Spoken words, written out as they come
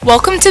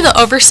Welcome to the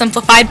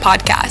Oversimplified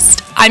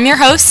podcast. I'm your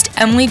host,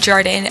 Emily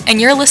Jordan, and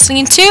you're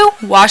listening to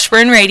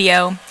Washburn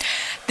Radio.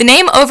 The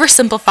name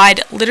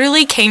Oversimplified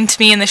literally came to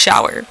me in the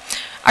shower.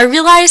 I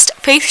realized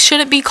faith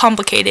shouldn't be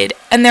complicated,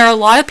 and there are a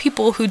lot of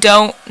people who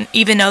don't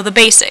even know the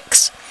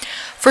basics.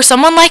 For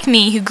someone like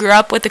me who grew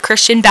up with a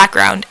Christian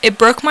background, it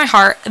broke my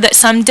heart that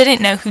some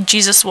didn't know who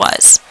Jesus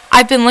was.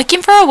 I've been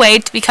looking for a way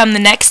to become the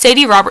next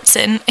Sadie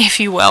Robertson, if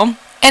you will,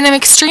 and I'm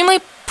extremely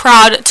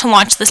proud to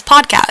launch this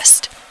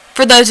podcast.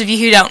 For those of you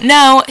who don't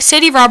know,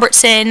 Sadie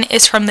Robertson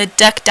is from the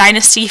Duck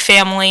Dynasty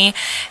family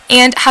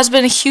and has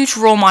been a huge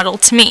role model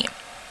to me.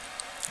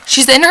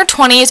 She's in her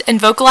 20s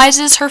and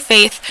vocalizes her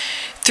faith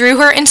through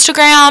her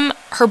Instagram,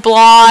 her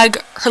blog,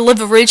 her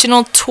Live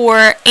Original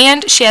tour,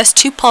 and she has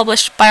 2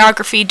 published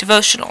biography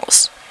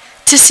devotionals.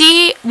 To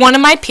see one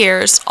of my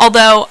peers,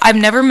 although I've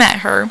never met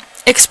her,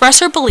 express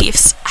her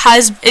beliefs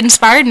has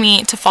inspired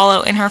me to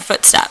follow in her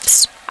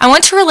footsteps. I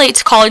want to relate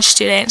to college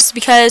students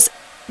because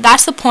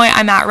that's the point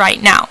I'm at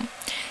right now.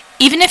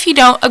 Even if you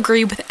don't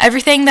agree with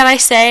everything that I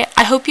say,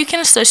 I hope you can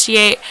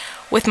associate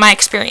with my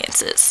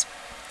experiences.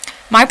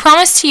 My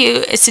promise to you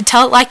is to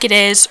tell it like it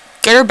is,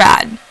 good or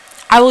bad.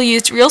 I will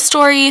use real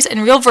stories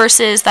and real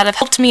verses that have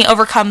helped me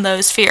overcome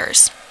those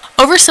fears.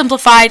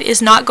 Oversimplified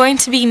is not going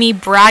to be me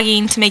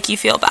bragging to make you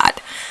feel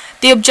bad.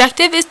 The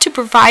objective is to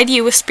provide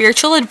you with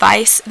spiritual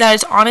advice that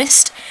is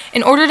honest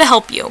in order to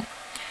help you.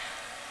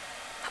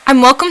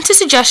 I'm welcome to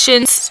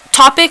suggestions,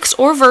 topics,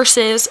 or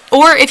verses,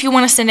 or if you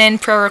want to send in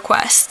prayer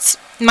requests.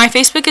 My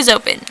Facebook is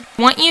open.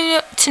 I want you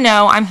to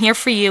know I'm here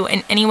for you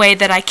in any way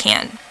that I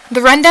can.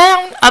 The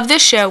rundown of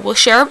this show will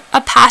share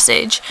a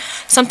passage,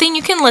 something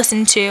you can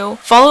listen to,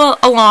 follow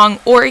along,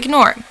 or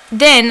ignore.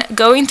 Then,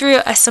 going through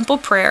a simple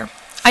prayer.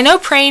 I know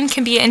praying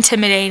can be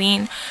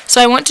intimidating,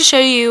 so I want to show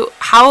you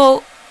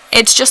how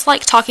it's just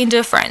like talking to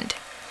a friend.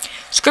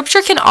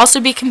 Scripture can also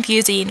be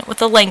confusing with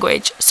the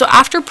language, so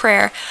after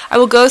prayer, I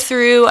will go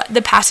through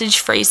the passage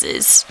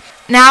phrases.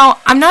 Now,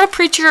 I'm not a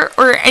preacher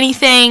or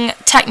anything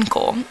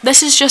technical.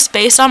 This is just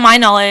based on my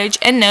knowledge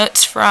and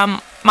notes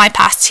from my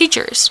past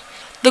teachers.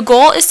 The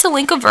goal is to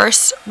link a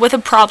verse with a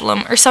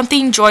problem or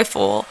something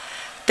joyful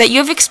that you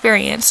have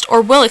experienced or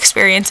will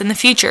experience in the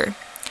future.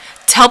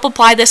 To help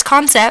apply this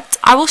concept,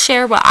 I will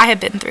share what I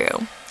have been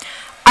through.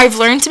 I've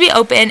learned to be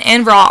open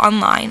and raw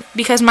online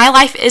because my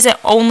life isn't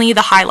only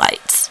the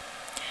highlights.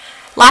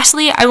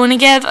 Lastly, I want to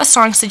give a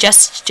song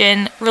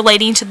suggestion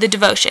relating to the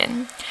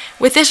devotion.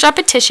 With this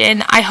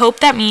repetition, I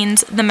hope that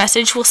means the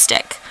message will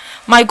stick.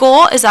 My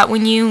goal is that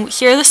when you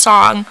hear the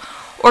song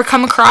or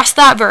come across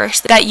that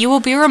verse, that you will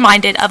be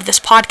reminded of this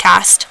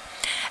podcast.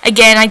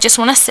 Again, I just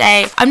want to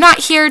say, I'm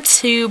not here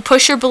to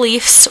push your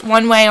beliefs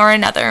one way or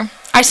another.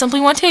 I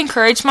simply want to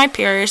encourage my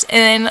peers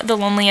in the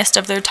loneliest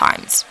of their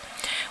times.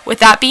 With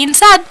that being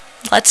said,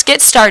 let's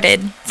get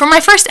started. For my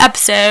first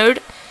episode,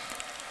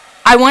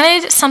 I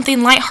wanted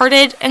something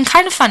lighthearted and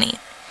kind of funny.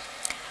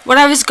 What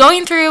I was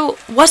going through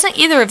wasn't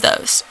either of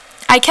those.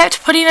 I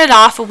kept putting it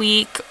off a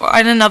week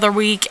and another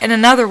week and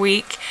another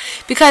week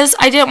because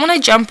I didn't want to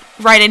jump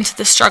right into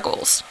the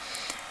struggles.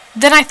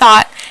 Then I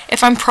thought,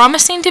 if I'm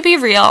promising to be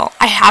real,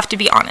 I have to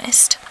be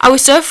honest. I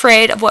was so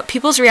afraid of what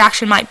people's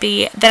reaction might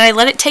be that I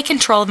let it take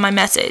control of my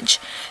message.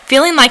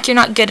 Feeling like you're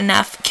not good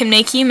enough can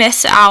make you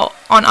miss out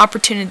on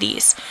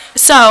opportunities.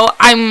 So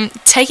I'm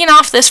taking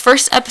off this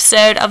first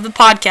episode of the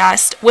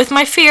podcast with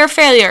my fear of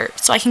failure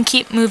so I can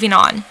keep moving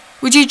on.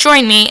 Would you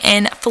join me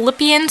in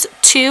Philippians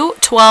 2,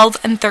 12,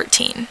 and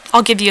 13?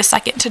 I'll give you a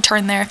second to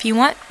turn there if you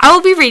want. I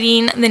will be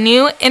reading the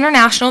New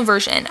International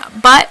Version,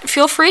 but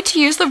feel free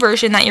to use the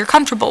version that you're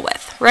comfortable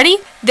with. Ready?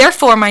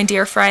 Therefore, my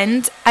dear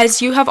friends,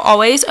 as you have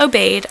always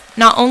obeyed,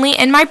 not only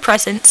in my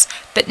presence,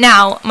 but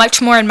now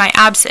much more in my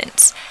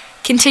absence,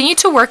 continue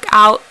to work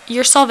out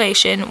your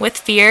salvation with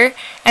fear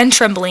and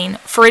trembling,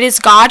 for it is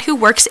God who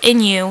works in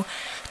you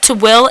to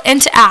will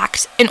and to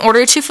act in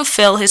order to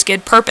fulfill his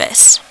good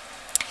purpose.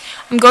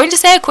 I'm going to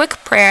say a quick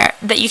prayer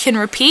that you can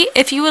repeat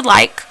if you would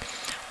like,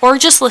 or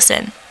just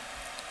listen.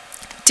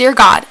 Dear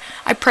God,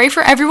 I pray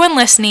for everyone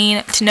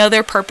listening to know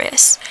their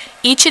purpose.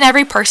 Each and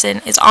every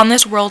person is on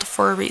this world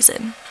for a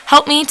reason.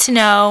 Help me to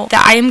know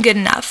that I am good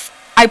enough.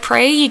 I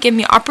pray you give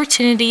me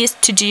opportunities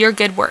to do your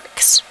good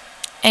works.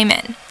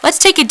 Amen. Let's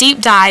take a deep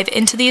dive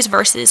into these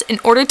verses in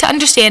order to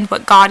understand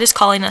what God is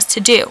calling us to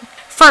do.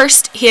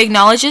 First, he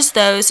acknowledges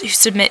those who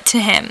submit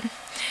to him.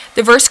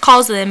 The verse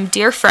calls them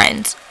dear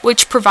friends,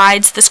 which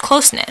provides this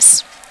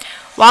closeness.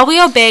 While we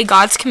obey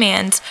God's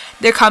commands,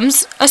 there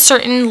comes a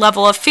certain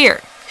level of fear.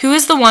 Who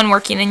is the one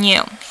working in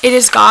you? It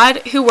is God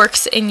who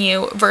works in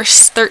you,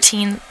 verse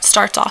 13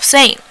 starts off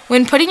saying.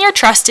 When putting your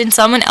trust in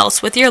someone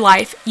else with your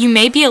life, you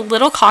may be a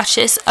little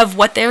cautious of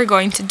what they are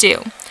going to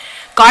do.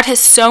 God has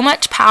so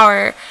much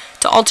power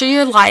to alter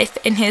your life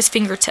in his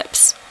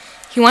fingertips.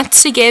 He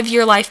wants to give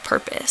your life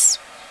purpose.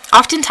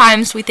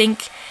 Oftentimes, we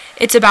think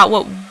it's about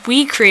what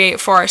we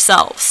create for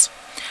ourselves.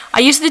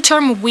 I use the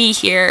term we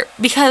here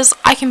because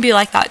I can be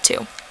like that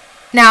too.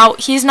 Now,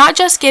 he's not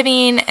just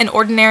giving an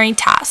ordinary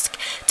task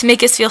to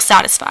make us feel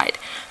satisfied.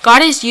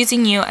 God is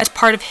using you as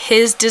part of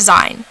his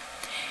design.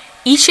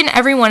 Each and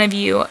every one of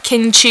you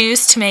can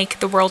choose to make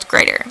the world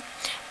greater.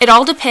 It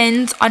all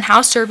depends on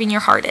how serving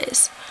your heart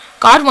is.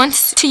 God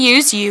wants to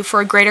use you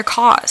for a greater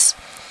cause.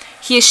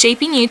 He is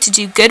shaping you to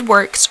do good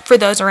works for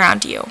those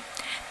around you.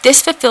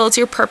 This fulfills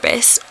your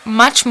purpose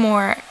much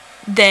more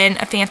than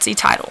a fancy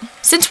title.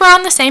 Since we're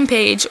on the same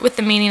page with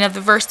the meaning of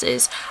the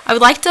verses, I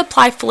would like to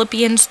apply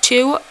Philippians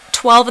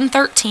 2:12 and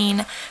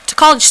 13 to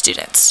college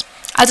students.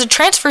 As a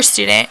transfer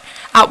student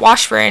at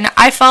Washburn,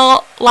 I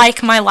felt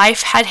like my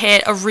life had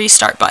hit a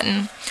restart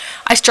button.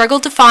 I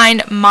struggled to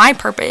find my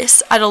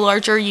purpose at a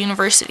larger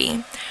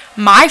university.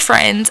 My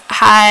friends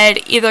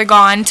had either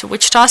gone to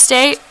Wichita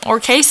State or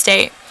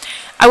K-State.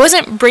 I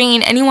wasn't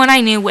bringing anyone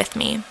I knew with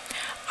me.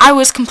 I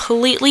was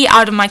completely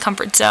out of my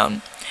comfort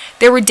zone.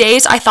 There were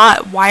days I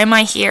thought, why am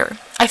I here?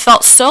 I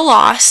felt so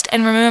lost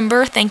and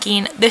remember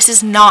thinking, this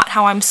is not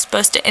how I'm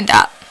supposed to end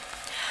up.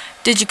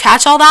 Did you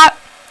catch all that?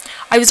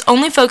 I was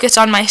only focused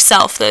on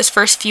myself those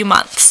first few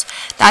months.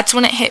 That's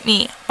when it hit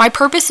me. My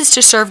purpose is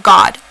to serve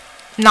God,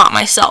 not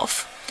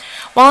myself.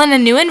 While in a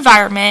new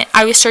environment,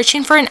 I was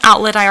searching for an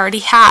outlet I already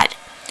had.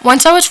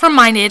 Once I was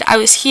reminded I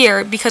was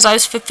here because I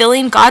was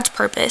fulfilling God's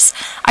purpose,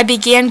 I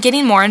began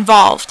getting more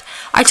involved.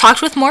 I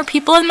talked with more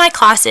people in my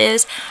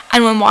classes,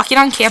 and when walking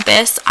on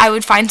campus, I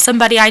would find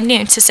somebody I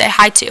knew to say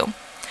hi to.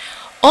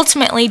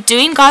 Ultimately,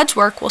 doing God's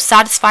work will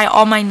satisfy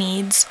all my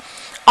needs.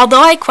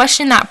 Although I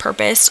questioned that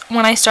purpose,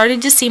 when I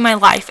started to see my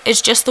life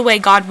as just the way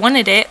God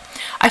wanted it,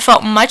 I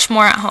felt much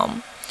more at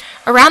home.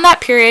 Around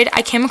that period,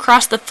 I came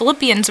across the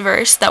Philippians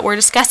verse that we're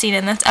discussing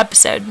in this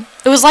episode.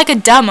 It was like a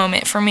duh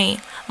moment for me.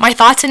 My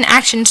thoughts and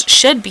actions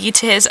should be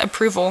to His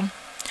approval.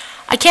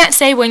 I can't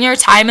say when your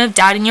time of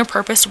doubting your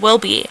purpose will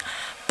be,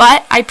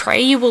 but I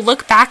pray you will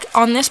look back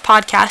on this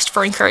podcast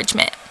for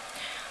encouragement.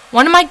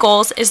 One of my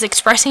goals is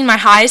expressing my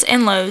highs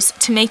and lows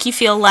to make you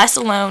feel less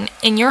alone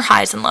in your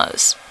highs and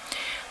lows.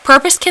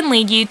 Purpose can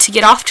lead you to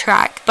get off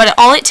track, but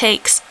all it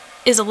takes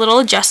is a little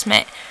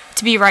adjustment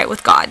to be right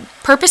with God.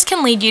 Purpose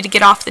can lead you to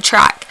get off the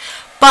track,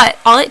 but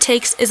all it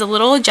takes is a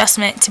little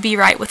adjustment to be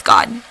right with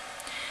God.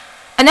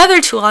 Another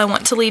tool I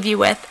want to leave you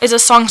with is a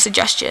song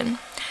suggestion.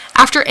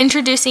 After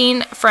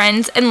introducing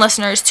friends and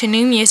listeners to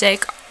new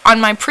music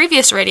on my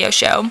previous radio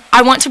show,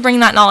 I want to bring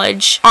that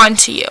knowledge on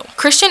to you.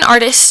 Christian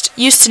artists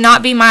used to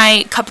not be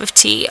my cup of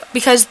tea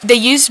because they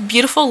used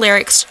beautiful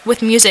lyrics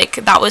with music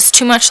that was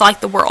too much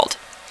like the world.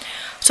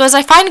 So as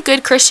I find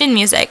good Christian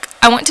music,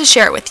 I want to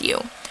share it with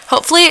you.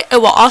 Hopefully, it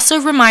will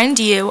also remind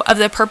you of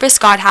the purpose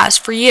God has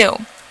for you.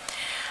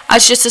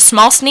 As just a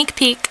small sneak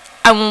peek,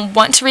 I will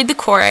want to read the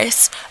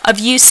chorus of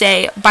You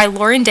Say by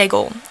Lauren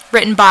Daigle,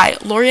 written by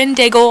Lauren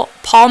Daigle,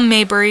 Paul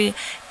Mabry,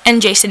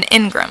 and Jason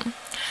Ingram.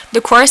 The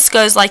chorus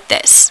goes like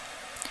this.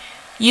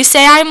 You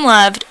say I am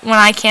loved when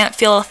I can't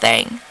feel a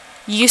thing.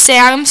 You say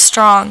I am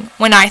strong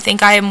when I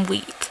think I am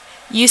weak.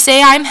 You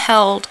say I am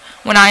held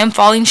when I am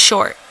falling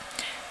short.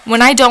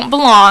 When I don't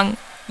belong,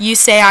 you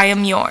say I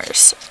am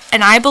yours,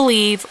 and I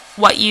believe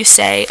what you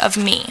say of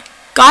me.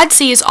 God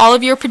sees all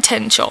of your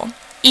potential,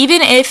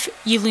 even if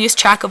you lose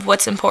track of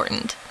what's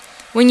important.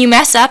 When you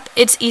mess up,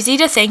 it's easy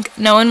to think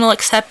no one will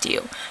accept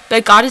you,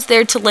 but God is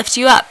there to lift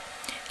you up.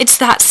 It's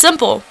that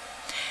simple.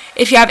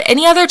 If you have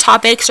any other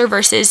topics or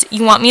verses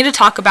you want me to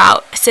talk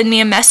about, send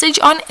me a message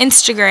on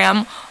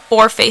Instagram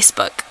or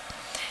Facebook.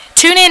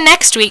 Tune in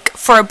next week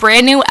for a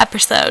brand new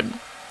episode.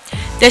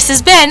 This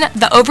has been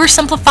the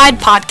Oversimplified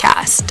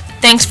Podcast.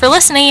 Thanks for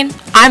listening.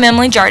 I'm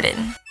Emily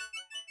Jardin.